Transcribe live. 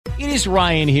It is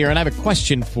Ryan here, and I have a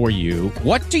question for you.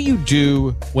 What do you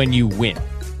do when you win?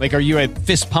 Like, are you a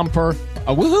fist pumper,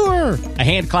 a woohooer, a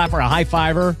hand clapper, a high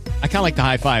fiver? I kind of like the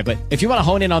high five, but if you want to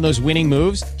hone in on those winning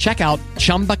moves, check out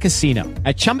Chumba Casino.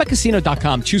 At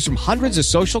ChumbaCasino.com, choose from hundreds of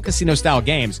social casino-style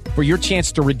games for your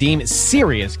chance to redeem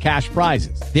serious cash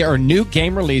prizes. There are new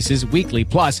game releases weekly,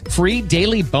 plus free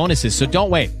daily bonuses. So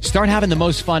don't wait. Start having the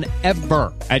most fun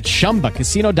ever at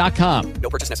ChumbaCasino.com.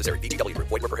 No purchase necessary. VGW.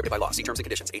 Void were prohibited by law. See terms and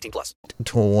conditions. 18+.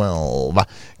 12.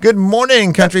 Good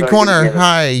morning, Country Corner.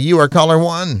 Hi, you are caller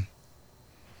 1.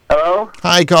 Hello?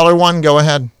 Hi, caller 1. Go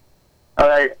ahead. All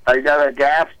right, I got a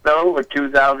gas stove, a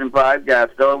 2005 gas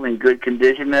stove in good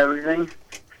condition and everything.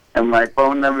 And my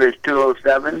phone number is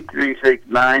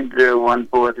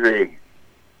 207-369-0143.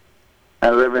 I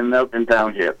live in Milton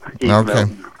Township. East Okay.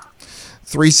 Milton.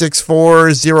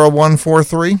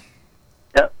 364-0143.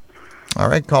 Yep. All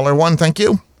right, caller 1, thank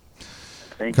you.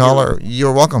 Thank Caller, you.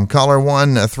 you're welcome. Caller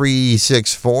 1,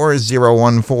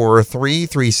 364-0143,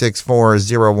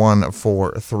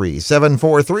 364-0143,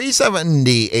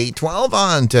 743-7812,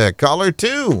 on to caller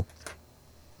 2.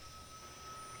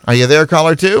 Are you there,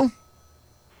 caller 2?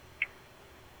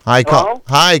 Hi, Hello?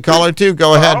 Hi, caller 2,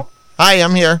 go ahead. Hello? Hi,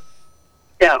 I'm here.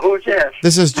 Yeah, who's this?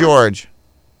 This is George.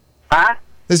 Huh?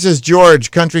 This is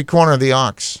George, Country Corner, the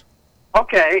Ox.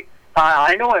 Okay.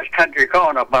 I know it's Country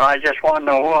Corner, but I just want to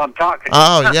know who I'm talking to.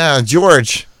 Oh, yeah,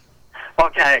 George.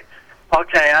 Okay,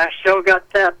 I still got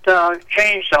that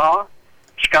chainsaw.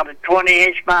 It's got a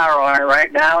 20-inch mower on it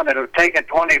right now, and it'll take a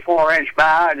 24-inch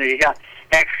mower, and you got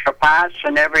extra parts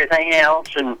and everything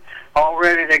else, and all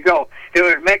ready to go. It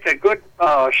would make a good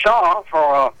saw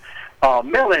for a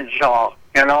milling saw,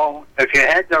 you know. If you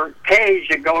had the cage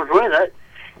that goes with it,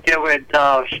 it would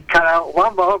cut out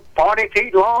lumber 40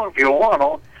 feet long if you want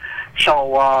to.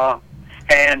 So,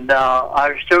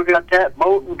 I've still got that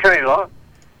boat and trailer.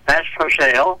 That's for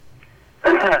sale.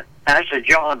 That's a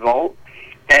John boat.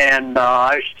 And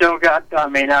I've got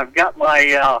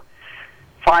my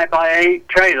 5x8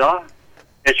 trailer.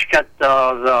 It's got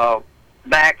the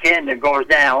back end that goes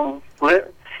down.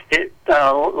 It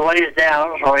lays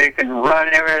down so you can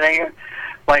run everything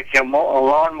like a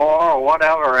lawnmower or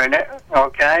whatever in it,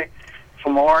 okay?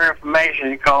 For more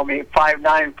information, call me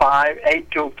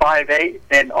 595-8258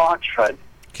 in Oxford.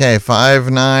 Okay,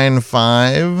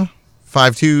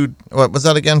 595-52, what was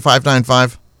that again,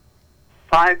 595?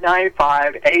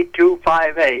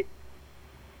 595-8258.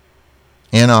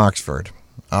 In Oxford.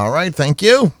 All right, thank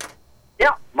you.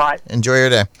 Yeah, bye. Enjoy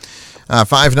your day.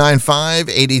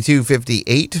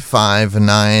 595-8258,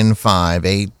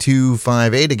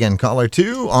 595-8258. Again, caller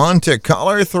 2, on to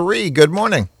caller 3. Good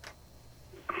morning.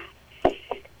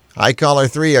 Hi, caller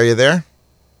 3. Are you there?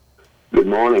 Good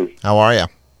morning. How are you?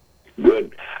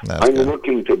 Good. That's I'm good.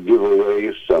 looking to give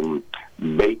away some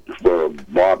bait for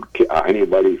bobcat.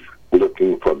 Anybody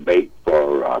looking for bait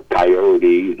for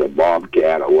coyotes, a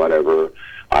bobcat, or whatever.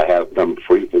 I have them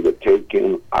free for the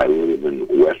taking. I live in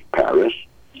West Paris,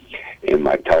 and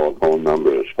my telephone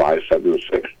number is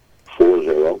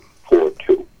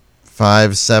 576-4042.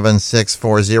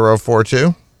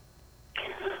 576-4042.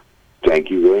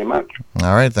 Thank you very much.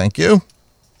 All right, thank you.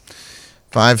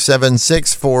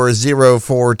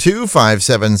 576-4042,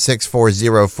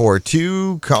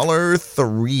 576-4042, caller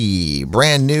 3.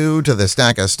 Brand new to the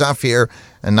stack of stuff here.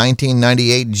 A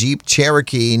 1998 Jeep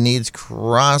Cherokee needs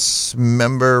cross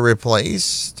member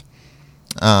replaced.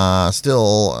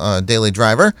 Still a daily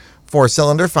driver.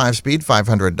 4-cylinder, 5-speed,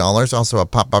 $500. Also a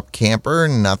pop-up camper,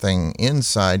 nothing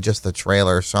inside, just the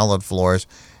trailer, solid floors,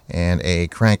 and a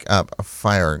crank-up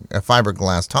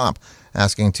fiberglass top.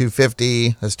 Asking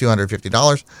 $250, that's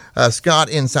 $250. Scott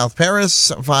in South Paris,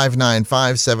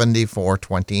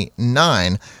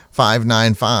 595-7429.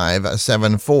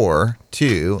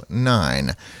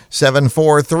 595-7429.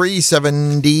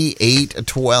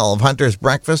 743-7812. Hunter's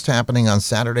Breakfast happening on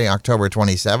Saturday, October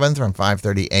 27th from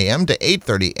 5:30 a.m. to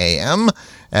 8:30 a.m.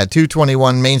 at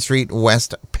 221 Main Street,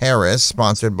 West Paris,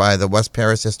 sponsored by the West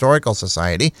Paris Historical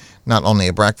Society. Not only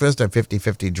a breakfast, a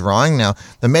 50-50 drawing. Now,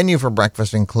 the menu for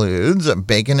breakfast includes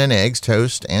bacon and eggs,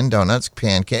 toast and donuts,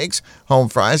 pancakes, home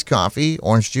fries, coffee,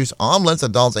 orange juice, omelets.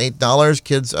 Adults $8,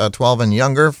 kids 12 and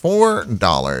younger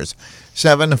 $4.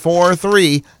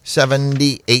 743-7812.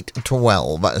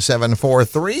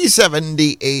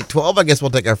 743-7812. I guess we'll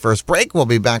take our first break. We'll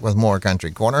be back with more Country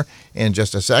Corner in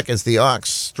just a sec. It's the Ox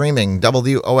streaming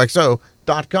WOXO.com.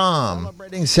 NaplesPacking.com.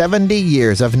 Celebrating 70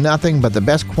 years of nothing but the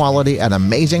best quality at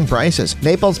amazing prices.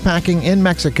 Naples Packing in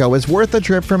Mexico is worth the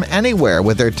trip from anywhere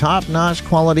with their top-notch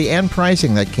quality and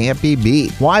pricing that can't be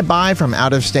beat. Why buy from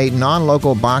out-of-state,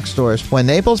 non-local box stores when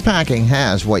Naples Packing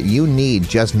has what you need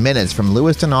just minutes from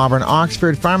Lewiston, Auburn,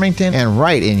 Oxford, Farmington, and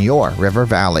right in your River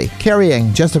Valley.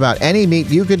 Carrying just about any meat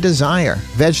you could desire,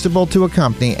 vegetable to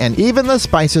accompany, and even the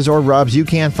spices or rubs you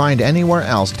can't find anywhere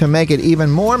else to make it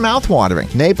even more mouth-watering.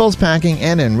 Naples Packing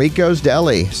and Enrico's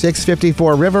Deli,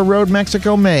 654 River Road,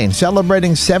 Mexico, Maine,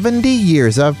 celebrating 70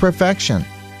 years of perfection.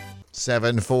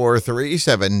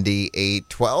 743-7812,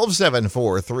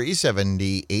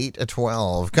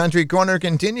 743-7812. Country Corner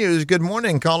continues. Good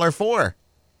morning, caller 4.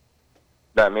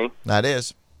 That me? That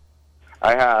is.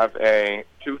 I have a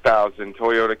 2000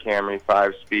 Toyota Camry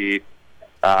 5-speed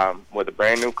with a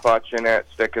brand new clutch in it.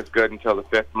 Stick is good until the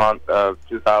 5th month of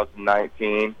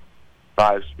 2019.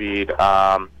 5-speed.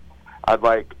 I'd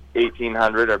like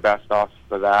 $1,800 or best off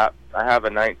for that. I have a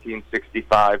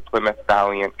 1965 Plymouth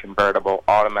Valiant convertible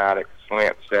automatic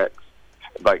slant 6.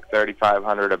 I'd like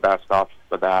 $3,500 or best off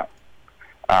for that.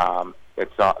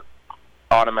 It's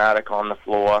automatic on the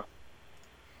floor,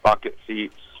 bucket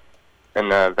seats in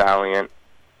the Valiant,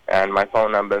 and my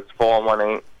phone number is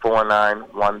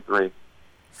 418-4913.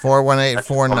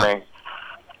 418-4913.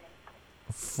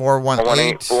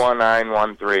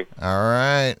 418-4913. All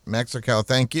right. Mexico.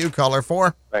 Thank you. Caller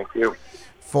 4. Thank you.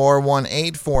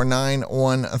 418-4913.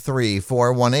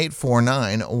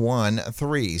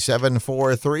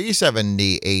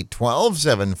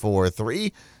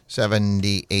 418-4913. 743-7812.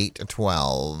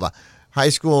 743-7812. High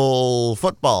school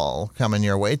football coming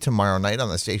your way tomorrow night on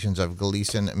the stations of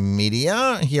Gleason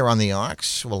Media. Here on the Aux,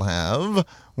 we'll have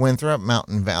Winthrop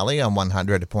Mountain Valley on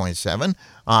 100.7,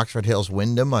 Oxford Hills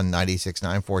Wyndham on 96.9,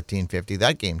 1450.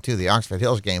 That game, too, the Oxford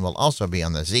Hills game, will also be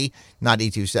on the Z,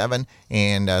 92.7,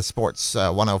 and Sports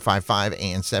 105.5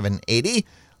 and 780.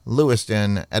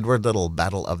 Lewiston, Edward Little,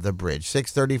 Battle of the Bridge.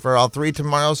 6:30 for all three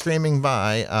tomorrow, streaming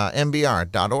by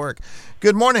mbr.org.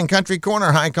 Good morning, Country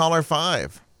Corner. High caller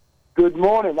 5. Good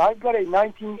morning. I've got a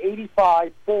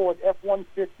 1985 Ford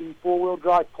F-150 four-wheel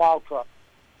drive plow truck.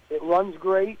 It runs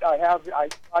great. I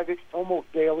drive it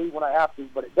almost daily when I have to,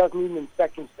 but it does need an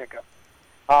inspection sticker.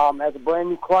 Has a brand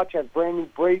new clutch, has brand new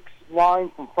brakes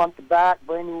line from front to back,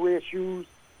 brand new rear shoes,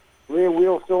 rear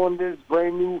wheel cylinders,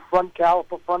 brand new front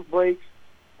caliper, front brakes,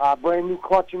 brand new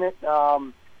clutch in it,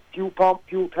 fuel pump,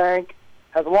 fuel tank.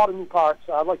 Has a lot of new parts.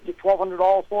 I'd like to get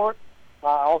 $1,200 for it.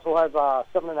 Also has a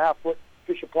 7.5-foot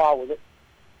Fisher plow with it.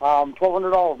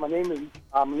 $1,200. My name is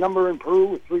number in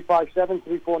Peru is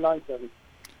 357-3497.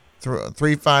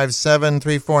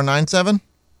 357-3497.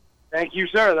 Thank you,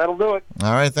 sir. That'll do it.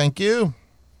 All right, thank you.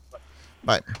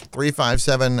 Bye.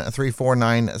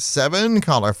 357-3497.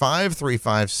 Caller 5,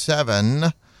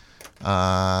 357-3497.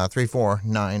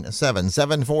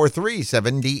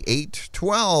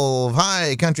 743-7812.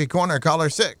 Hi, Country Corner, caller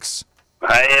 6.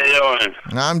 How you doing?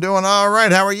 I'm doing all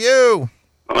right. How are you?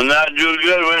 I'm not too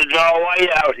good when it's all white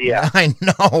out here. I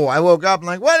know. I woke up and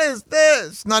like, what is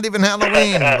this? Not even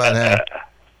Halloween, but hey.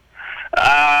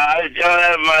 I still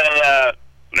have my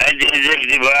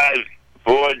 1965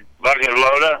 Ford bucket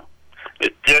loader.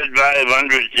 It's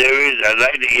 3500 series. I'd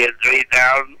like to get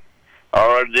 3,000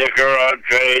 or a dicker or a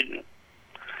trade.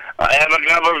 I have a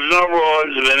couple of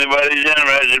snowboards if anybody's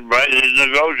interested. Price is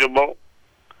negotiable.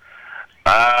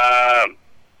 I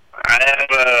have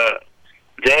a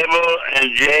table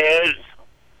and chairs,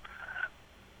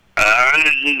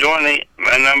 120.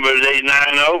 My number is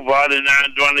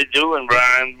 890-4922 in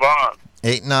Brian Bond.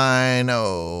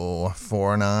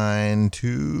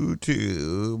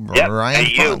 890-4922. Yep, Brian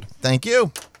thank you. Bond. Thank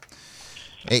you.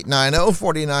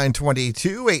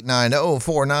 890-4922,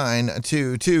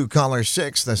 890-4922. Caller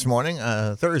 6 this morning,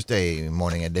 Thursday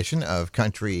morning edition of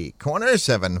Country Corner,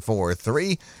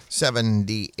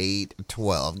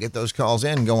 743-7812. Get those calls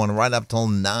in, going right up till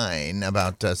 9,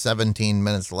 about 17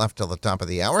 minutes left till the top of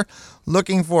the hour.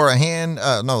 Looking for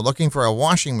a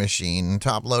washing machine,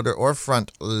 top loader or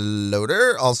front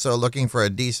loader. Also looking for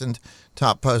a decent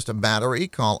top post battery.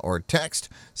 Call or text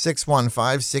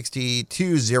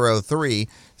 615-6203,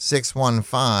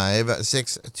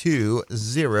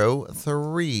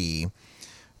 615-6203.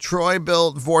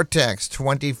 Troy-built Vortex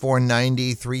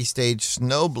 2490 3-stage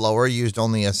snowblower, used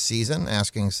only a season,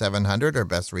 asking $700 or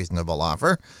best reasonable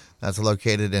offer. That's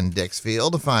located in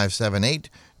Dixfield,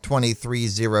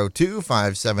 578-2302,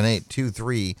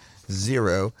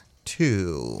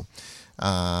 578-2302.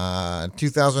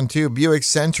 2002 Buick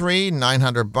Century,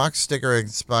 $900. Sticker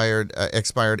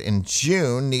expired in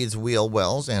June. Needs wheel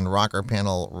wells and rocker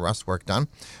panel rust work done.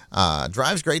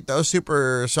 Drives great though.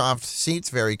 Super soft seats,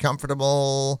 very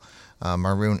comfortable.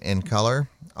 Maroon in color.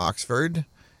 Oxford,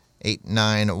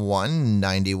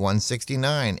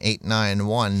 891-9169.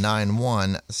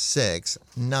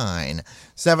 891-9169.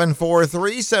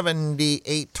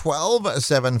 743-7812.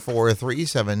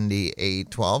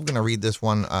 743-7812. Going to read this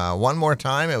one more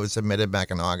time. It was submitted back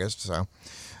in August. So,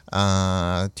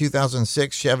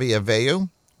 2006 Chevy Aveo,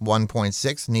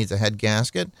 1.6, needs a head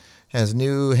gasket. Has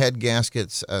new head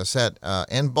gaskets set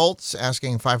and bolts,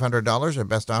 asking $500. Our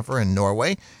best offer in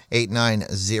Norway,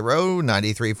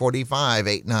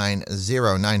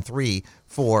 890-9345,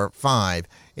 890-9345.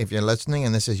 If you're listening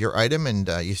and this is your item and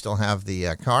you still have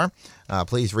the car,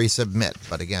 please resubmit.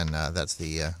 But again, that's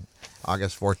the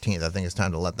August 14th. I think it's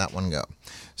time to let that one go.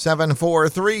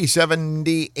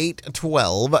 743-7812.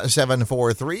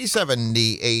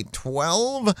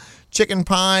 743-7812. Chicken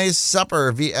Pies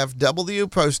Supper,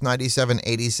 VFW, Post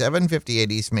 9787,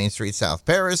 58 East Main Street, South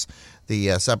Paris.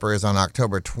 The supper is on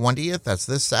October 20th. That's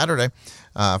this Saturday.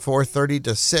 4:30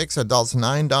 to 6. Adults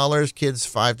 $9. Kids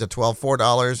 5 to 12,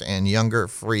 $4. And younger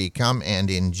free. Come and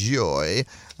enjoy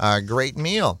a great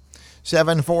meal.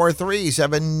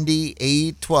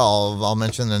 743-7812. I'll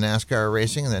mention the NASCAR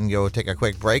racing and then go take a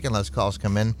quick break unless calls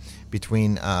come in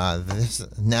between this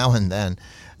now and then.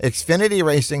 Xfinity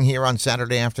Racing here on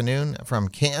Saturday afternoon from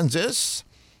Kansas,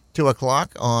 2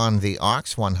 o'clock on the Aux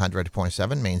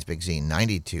 100.7, Maine's Big Z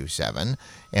 92.7.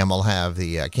 And we'll have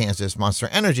the Kansas Monster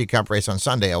Energy Cup race on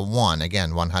Sunday at 1.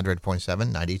 Again, 100.7,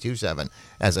 92.7.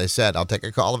 As I said, I'll take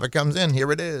a call if it comes in.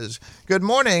 Here it is. Good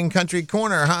morning, Country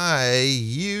Corner. Hi,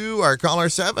 you are caller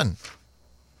 7.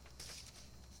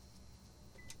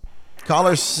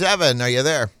 Caller 7, are you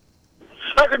there?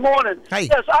 Hi, good morning. Hey.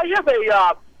 Yes, I have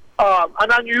an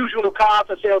unusual car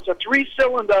for sale. It's a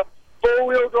 3-cylinder,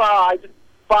 4-wheel drive,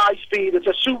 5-speed. It's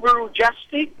a Subaru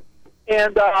Jesti,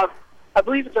 and I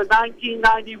believe it's a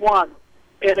 1991.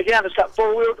 And again, it's got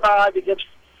 4-wheel drive. It gets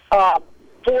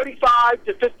 45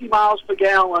 to 50 miles per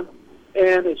gallon,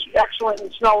 and it's excellent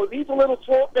in snow. It needs a little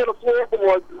bit of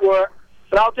floorboard work,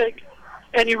 but I'll take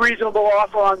any reasonable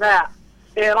offer on that.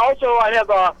 And also, I have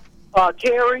a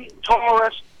Terry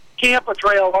Taurus camper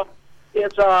trailer.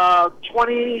 It's a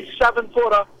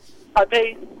 27-footer. I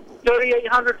paid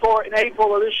 $3,800 for it in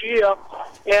April of this year,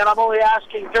 and I'm only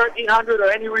asking $1,300 or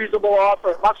any reasonable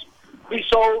offer. It must be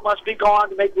sold, must be gone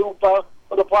to make room for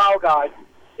the plow guy.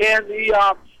 And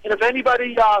if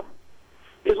anybody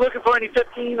is looking for any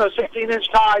 15 or 16-inch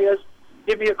tires,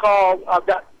 give me a call. I've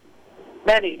got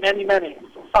many. My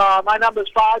number is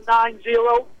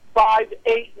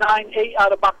 590-5898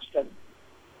 out of Buxton.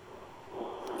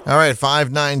 All right,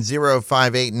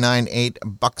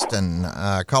 590-5898 Buxton.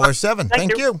 Caller 7,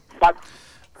 thank you. Bye.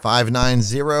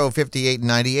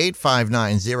 590-5898,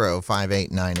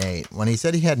 590-5898. When he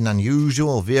said he had an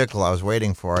unusual vehicle, I was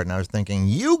waiting for it, and I was thinking,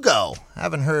 Yugo.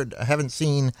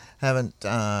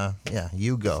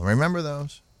 Yugo. Remember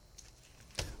those?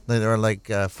 They were like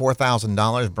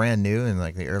 $4,000 brand new in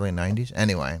like the early 90s.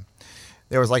 Anyway,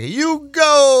 there was like a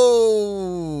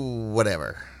Yugo,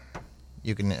 whatever.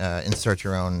 You can insert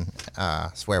your own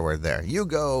swear word there.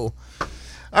 Yugo.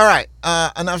 All right,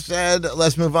 enough said.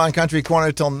 Let's move on. Country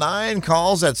Corner till 9.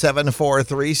 Calls at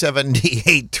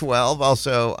 743-7812.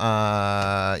 Also,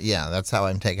 that's how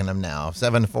I'm taking them now.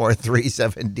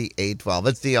 743-7812.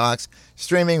 It's the Aux,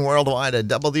 streaming worldwide at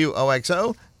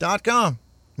WOXO.com.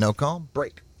 No call,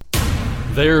 break.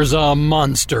 There's a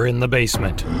monster in the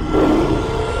basement.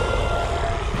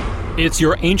 It's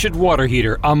your ancient water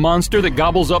heater, a monster that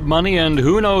gobbles up money and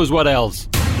who knows what else.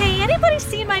 Hey, anybody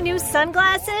seen my new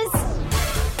sunglasses?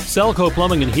 Selco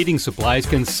Plumbing and Heating Supplies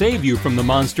can save you from the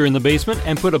monster in the basement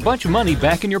and put a bunch of money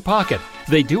back in your pocket.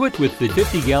 They do it with the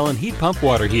 50-gallon heat pump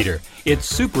water heater. It's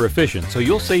super efficient, so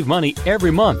you'll save money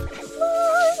every month.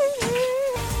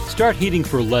 Start heating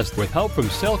for less with help from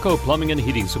Selco Plumbing and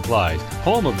Heating Supplies,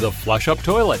 home of the flush-up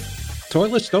toilet.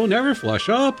 Toilets don't ever flush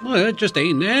up. Well, it just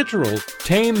ain't natural.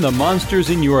 Tame the monsters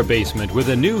in your basement with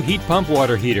a new heat pump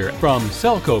water heater from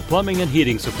Selco Plumbing and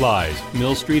Heating Supplies,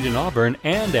 Mill Street in Auburn,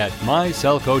 and at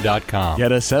myselco.com.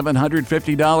 Get a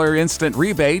 $750 instant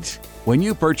rebate when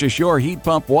you purchase your heat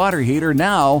pump water heater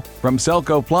now from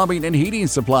Selco Plumbing and Heating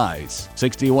Supplies,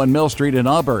 61 Mill Street in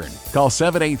Auburn. Call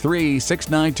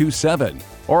 783-6927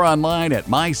 or online at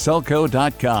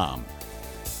myselco.com.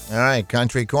 All right,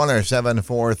 Country Corner,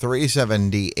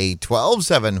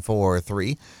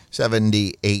 743-7812,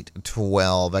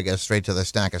 743-7812. I guess straight to the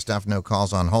stack of stuff, no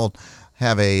calls on hold.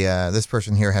 have this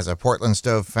person here has a Portland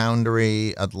Stove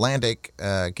Foundry Atlantic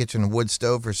kitchen wood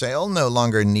stove for sale, no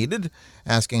longer needed,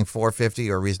 asking $450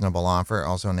 or reasonable offer.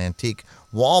 Also an antique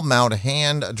wall mount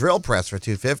hand drill press for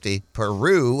 $250.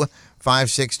 Peru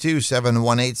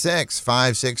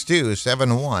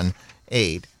 562-7186,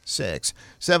 562-7186,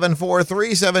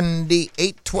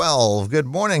 743-7812. Good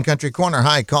morning, Country Corner.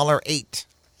 Hi, caller 8.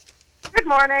 Good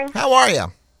morning. How are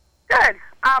you? Good.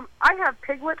 I have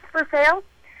piglets for sale.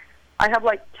 I have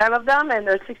like 10 of them, and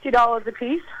they're $60 a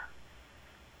piece.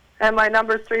 And my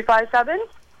number is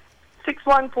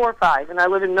 357-6145, and I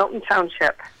live in Milton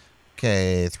Township.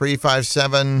 Okay,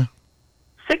 357...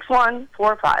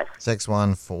 6145.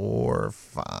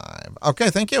 6145.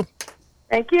 Okay, thank you.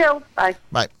 Thank you. Bye.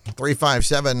 Bye.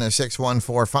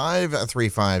 357-6145,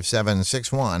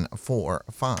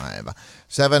 357-6145,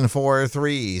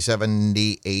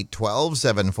 743-7812,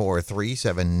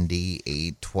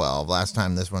 743-7812. Last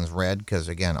time this one's read, because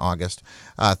again, August.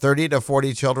 30 to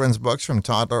 40 children's books from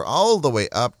toddler all the way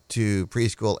up to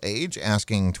preschool age,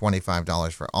 asking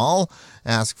 $25 for all.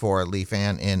 Ask for Leaf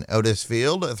Ann in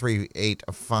Otisfield,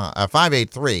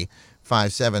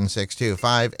 583-5762,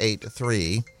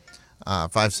 583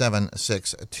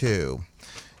 5762.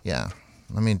 Yeah,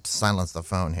 let me silence the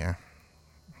phone here.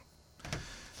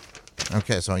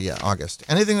 Okay, so yeah, August.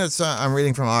 Anything that's I'm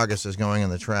reading from August is going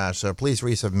in the trash, so please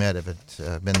resubmit if it's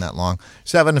been that long.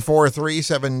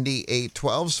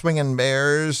 743-7812. Swingin'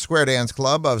 Bears Square Dance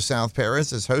Club of South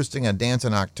Paris is hosting a dance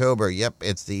in October. Yep,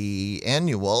 it's the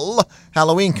annual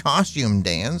Halloween costume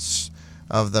dance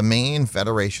of the Maine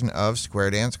Federation of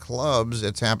Square Dance Clubs.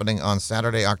 It's happening on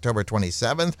Saturday, October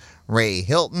 27th. Ray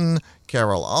Hilton,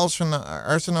 Carol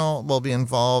Arsenal will be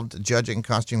involved, judging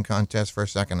costume contests for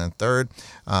second and third.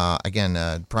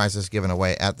 Again, prizes given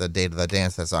away at the date of the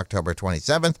dance. That's October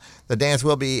 27th. The dance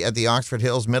will be at the Oxford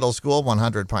Hills Middle School,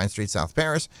 100 Pine Street, South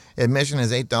Paris. Admission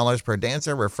is $8 per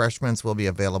dancer. Refreshments will be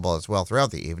available as well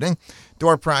throughout the evening.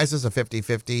 Door prizes of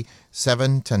 50-50,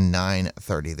 7 to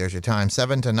 9:30. There's your time,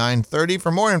 7 to 9:30.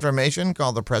 For more information,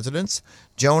 call the presidents,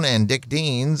 Joan and Dick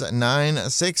Deans,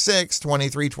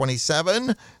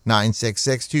 966-2327,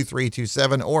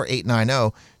 966-2327, or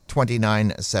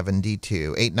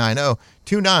 890-2972,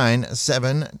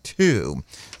 890-2972,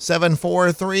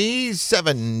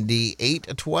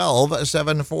 743-7812,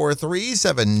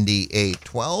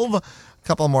 743-7812. A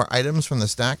couple more items from the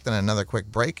stack, then another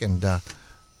quick break, and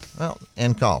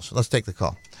end calls. Let's take the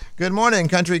call. Good morning,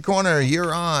 Country Corner.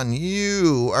 You're on.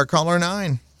 You are caller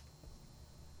 9.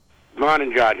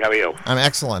 Morning, George. How are you? I'm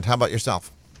excellent. How about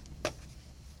yourself?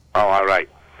 Oh, all right.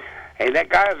 Hey, that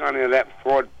guy's on there, that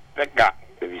Ford pickup.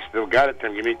 If you still got it,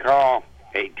 then give me a call.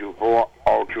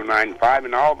 824-0295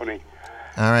 in Albany.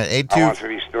 All right, I want to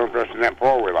be still interested in that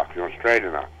four-wheeler. If you want straight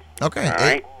enough. Okay. All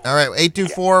right.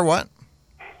 824 what?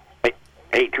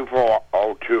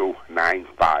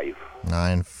 824-0295.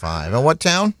 95. And what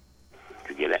town?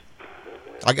 Did you get it?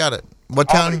 I got it. What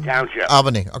town? Albany Township.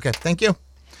 Albany. Okay, thank you.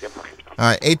 Yep. All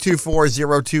right,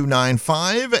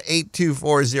 824-0295,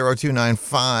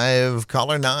 824-0295,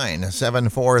 caller 9,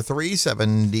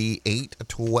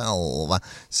 743-7812.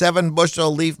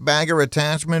 7-bushel leaf bagger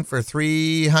attachment for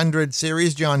 300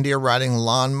 series John Deere riding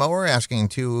lawnmower, asking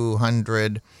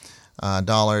 $200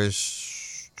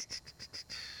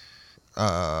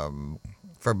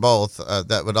 for both.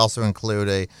 That would also include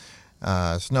a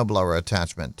snowblower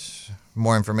attachment.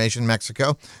 More information,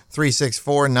 Mexico,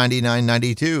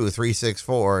 364-9992,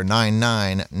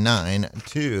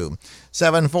 364-9992,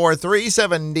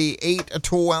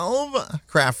 743-7812,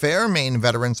 Craft Fair, Maine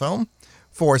Veterans Home,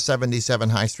 477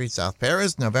 High Street, South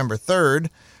Paris, November 3rd,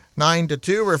 9 to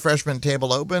 2, refreshment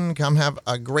table open. Come have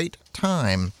a great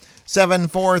time.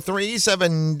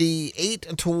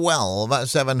 743-7812,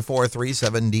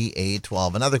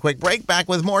 743-7812. Another quick break. Back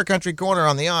with more Country Corner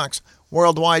on the Ox.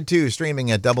 Worldwide, too,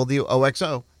 streaming at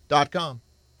WOXO.com.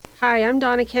 Hi, I'm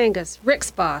Donna Kangas,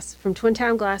 Rick's boss from Twin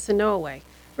Town Glass in Norway.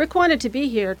 Rick wanted to be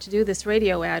here to do this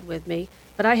radio ad with me,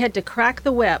 but I had to crack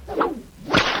the whip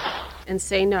and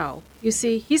say no. You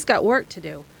see, he's got work to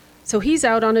do, so he's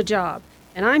out on a job,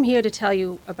 and I'm here to tell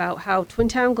you about how Twin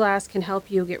Town Glass can help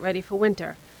you get ready for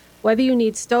winter. Whether you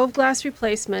need stove glass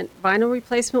replacement, vinyl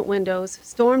replacement windows,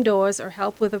 storm doors, or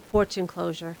help with a porch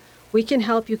enclosure, we can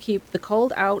help you keep the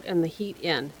cold out and the heat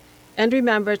in. And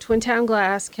remember, Twin Town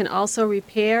Glass can also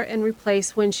repair and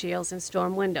replace windshields and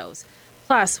storm windows.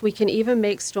 Plus, we can even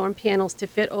make storm panels to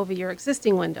fit over your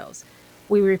existing windows.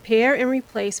 We repair and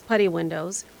replace putty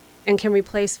windows and can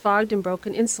replace fogged and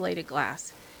broken insulated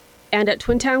glass. And at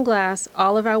Twin Town Glass,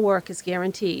 all of our work is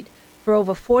guaranteed. For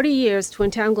over 40 years, Twin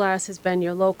Town Glass has been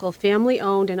your local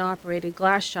family-owned and operated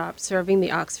glass shop serving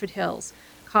the Oxford Hills.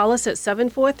 Call us at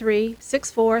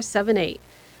 743-6478.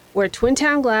 We're Twin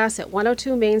Town Glass at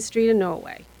 102 Main Street in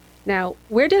Norway. Now,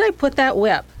 where did I put that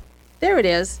whip? There it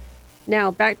is.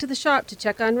 Now, back to the shop to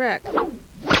check on Rick.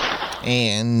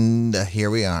 And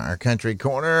here we are, Country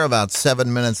Corner, about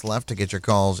 7 minutes left to get your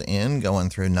calls in,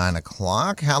 going through 9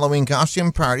 o'clock. Halloween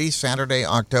costume party, Saturday,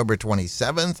 October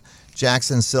 27th.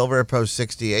 Jackson Silver, Post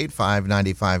 68,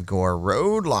 595 Gore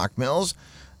Road, Lock Mills,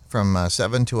 from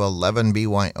 7 to 11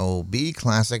 BYOB,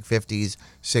 classic 50s,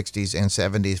 60s, and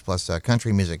 70s, plus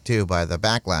country music, too, by the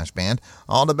Backlash Band,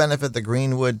 all to benefit the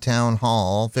Greenwood Town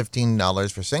Hall.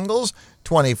 $15 for singles,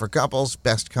 $20 for couples,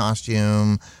 best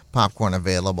costume, popcorn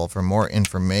available. For more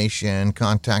information,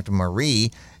 contact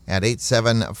Marie at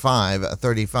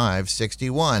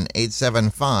 875-3561,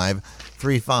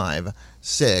 875-3561,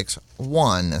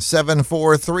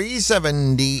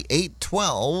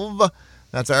 743-7812.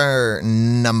 That's our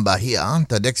number here.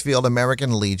 The Dixfield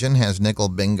American Legion has nickel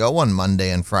bingo on Monday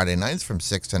and Friday nights from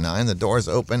 6 to 9. The doors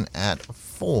open at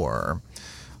 4.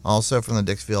 Also from the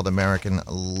Dixfield American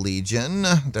Legion,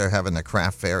 they're having a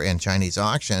craft fair and Chinese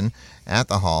auction at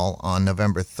the hall on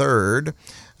November 3rd.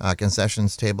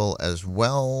 Concessions table as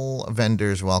well.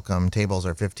 Vendors welcome. Tables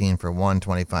are $15 for one,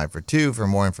 $25 for two. For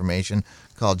more information,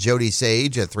 call Jody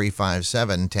Sage at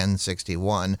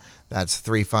 357-1061. That's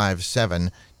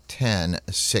 357-1061.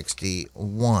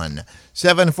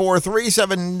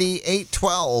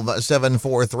 743-7812.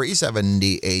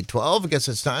 743-7812. I guess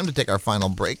it's time to take our final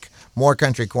break. More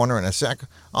Country Corner in a sec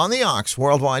on the Ox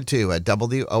worldwide too at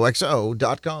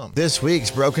WOXO.com. This week's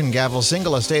Broken Gavel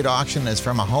single estate auction is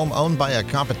from a home owned by a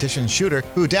competition shooter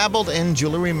who dabbled in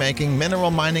jewelry making, mineral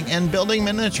mining, and building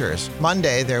miniatures.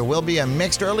 Monday, there will be a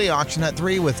mixed early auction at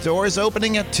 3 with doors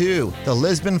opening at 2. The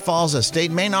Lisbon Falls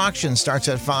Estate main auction starts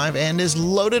at 5 and is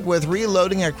loaded with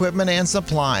reloading equipment and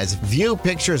supplies. View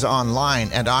pictures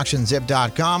online at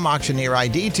auctionzip.com, auctioneer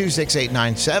ID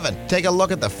 26897. Take a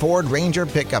look at the Ford Ranger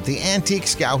pickup, the antique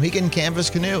Skowhegan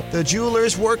canvas canoe, the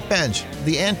jeweler's workbench,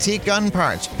 the antique gun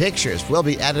parts. Pictures will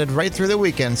be added right through the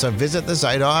weekend, so visit the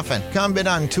site often. Come bid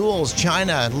on tools,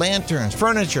 china, lanterns,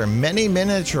 furniture, many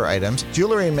miniature items,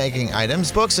 jewelry making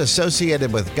items, books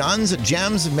associated with guns,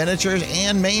 gems, miniatures,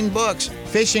 and Maine books,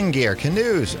 fishing gear,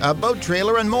 canoes, a boat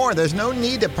trailer, and more. There's no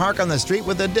need to park on the street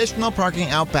with additional parking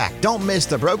out back. Don't miss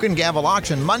the Broken Gavel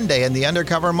auction Monday in the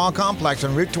Undercover Mall Complex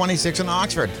on Route 26 in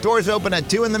Oxford. Doors open at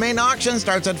 2 and the main auction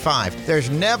starts at 5. There's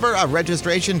never a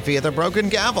registration fee at the Broken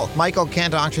Gavel. Michael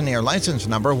Kent Auctioneer, license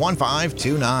number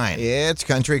 1529. It's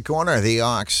Country Corner, the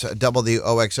Ox,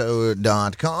 WOXO.com.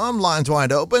 Lines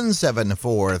wide open,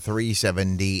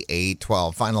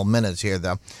 743-7812. Final minutes here,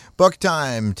 though. Book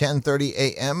time, 10:30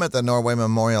 a.m. at the Norway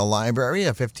Memorial Library,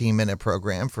 a 15-minute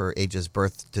program for ages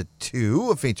birth to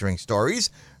 2, featuring stories,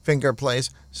 finger plays,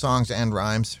 songs, and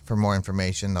rhymes. For more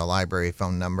information, the library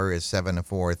phone number is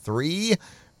 743-5309,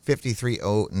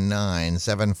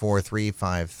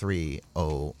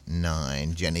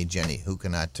 743-5309. Jenny, who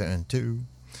can I turn to?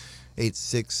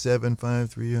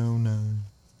 867-5309.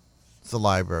 It's the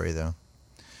library, though.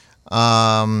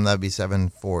 That'd be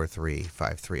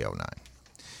 743-5309.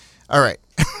 All right.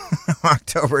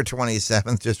 October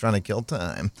 27th, just trying to kill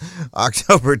time.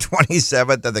 October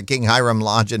 27th at the King Hiram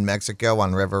Lodge in Mexico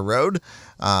on River Road.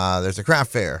 There's a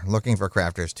craft fair. Looking for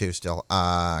crafters, too, still.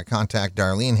 Contact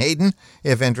Darlene Hayden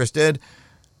if interested.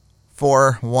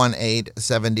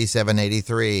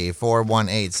 418-7783.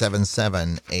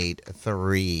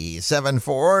 418-7783.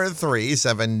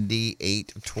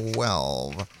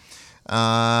 743-7812.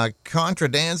 Contra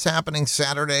Dance happening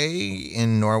Saturday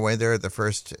in Norway there at the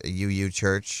First UU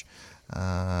Church,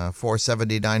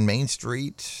 479 Main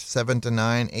Street, 7 to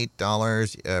 9,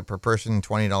 $8 per person,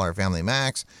 $20 family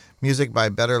max. Music by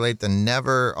Better Late Than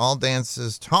Never. All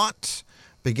dances taught.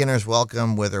 Beginners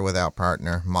welcome with or without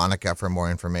partner. Monica for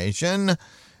more information.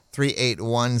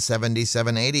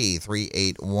 381-7780.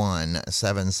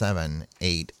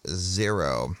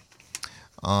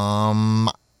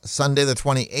 381-7780. Sunday the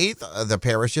 28th, the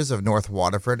parishes of North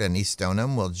Waterford and East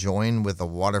Stoneham will join with the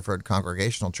Waterford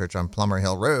Congregational Church on Plummer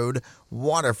Hill Road,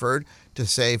 Waterford, to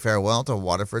say farewell to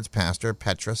Waterford's pastor,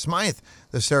 Petra Smythe.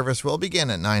 The service will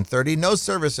begin at 9:30. No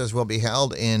services will be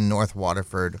held in North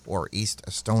Waterford or East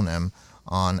Stoneham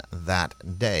on that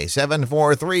day.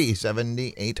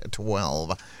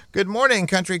 743-7812. Good morning,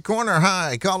 Country Corner.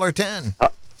 Hi, caller 10.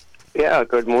 Yeah,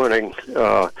 good morning.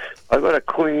 I've got a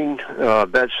queen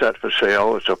bed set for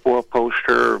sale. It's a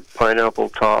 4-poster pineapple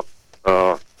top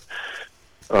bed.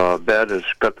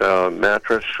 It's got the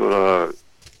mattress with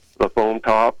the foam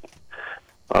top.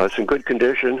 It's in good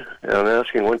condition. I'm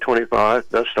asking $125,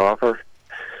 best offer.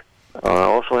 I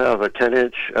also have a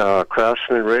 10-inch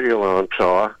Craftsman Radiolon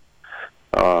saw.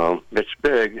 It's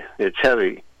big. It's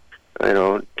heavy.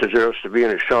 It deserves to be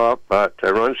in a shop, but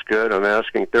it runs good. I'm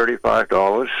asking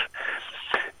 $35.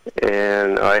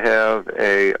 And I have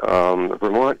a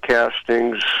Vermont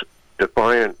Castings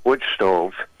Defiant wood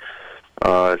stove.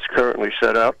 It's currently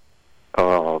set up,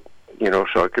 so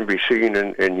it can be seen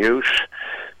in use.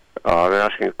 I'm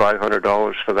asking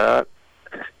 $500 for that.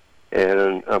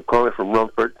 And I'm calling from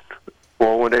Rumford,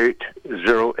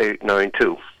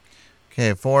 418-0892.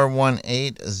 Okay,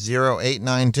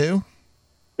 418-0892.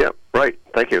 Yep, right.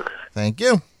 Thank you. Thank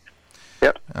you.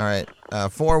 Yep. All right.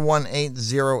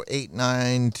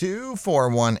 418-0892.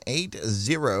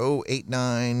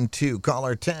 418-0892.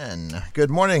 Caller 10. Good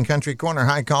morning, Country Corner.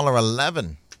 Hi, caller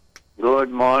 11.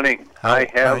 Good morning. I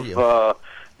have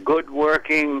good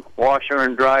working washer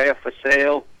and dryer for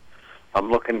sale.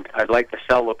 I'd like to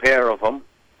sell a pair of them.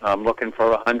 I'm looking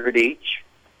for $100 each.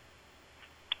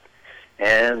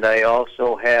 And I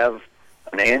also have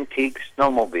an antique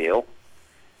snowmobile.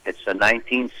 It's a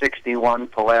 1961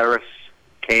 Polaris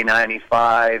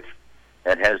K95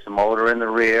 that has the motor in the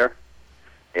rear.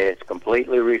 It's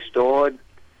completely restored,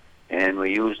 and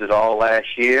we used it all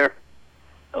last year.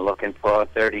 I'm looking for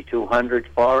 $3,200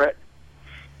 for it.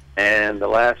 And the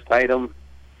last item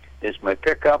is my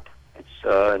pickup. It's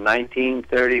a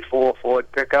 1934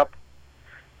 Ford pickup,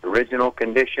 original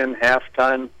condition,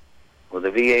 half-ton, with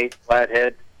a V8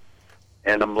 flathead,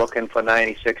 and I'm looking for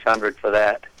 $9,600 for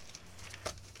that.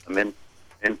 I'm in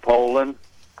Poland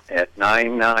at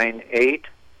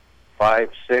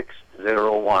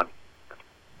 998-5601.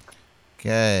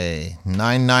 Okay,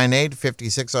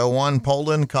 998-5601,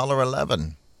 Poland, caller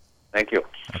 11. Thank you.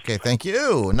 Okay, thank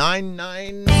you.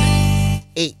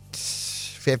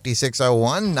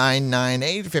 998-5601,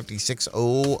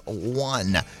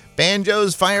 998-5601.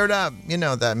 Banjo's fired up. You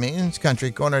know what that means. Country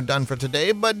Corner done for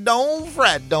today, but don't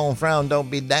fret, don't frown,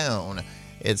 don't be down.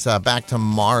 It's back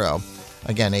tomorrow.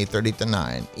 Again, 8:30 to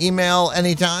 9. Email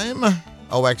anytime,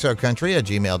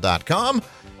 oxocountry@gmail.com.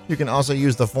 You can also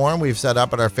use the form we've set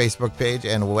up at our Facebook page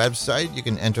and website. You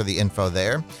can enter the info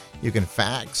there. You can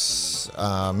fax.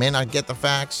 May not get the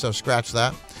fax, so scratch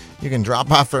that. You can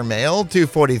drop off for mail,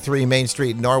 243 Main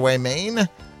Street, Norway, Maine.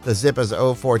 The zip is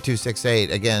 04268.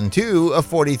 Again,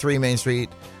 243 Main Street,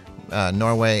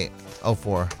 Norway,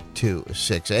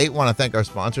 04268. Want to thank our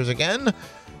sponsors again.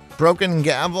 Broken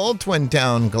Gavel, Twin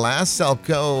Town Glass,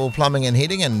 Selco Plumbing and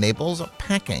Heating, and Naples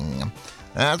Packing.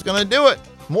 That's going to do it.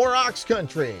 More Ox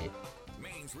Country.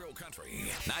 Maine's Real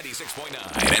Country, 96.9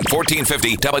 and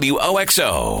 1450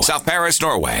 WOXO. South Paris,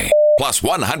 Norway. Plus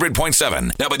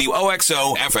 100.7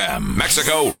 WOXO FM.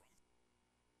 Mexico.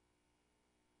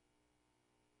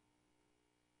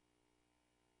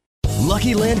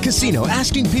 Lucky Land Casino,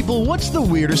 asking people, what's the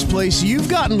weirdest place you've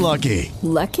gotten lucky?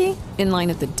 Lucky? In line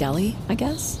at the deli, I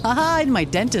guess? Aha, in my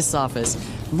dentist's office.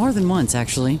 More than once,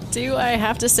 actually. Do I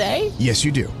have to say? Yes,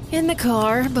 you do. In the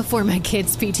car before my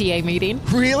kids' PTA meeting.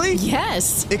 Really?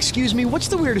 Yes. Excuse me, what's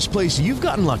the weirdest place you've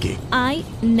gotten lucky? I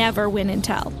never win and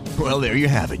tell. Well, there you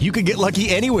have it. You can get lucky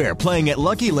anywhere, playing at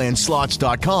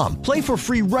LuckyLandSlots.com. Play for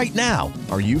free right now.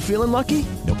 Are you feeling lucky?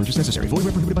 No purchase necessary. Void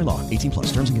where prohibited by law.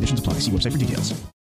 18+. Terms and conditions apply. See website for details.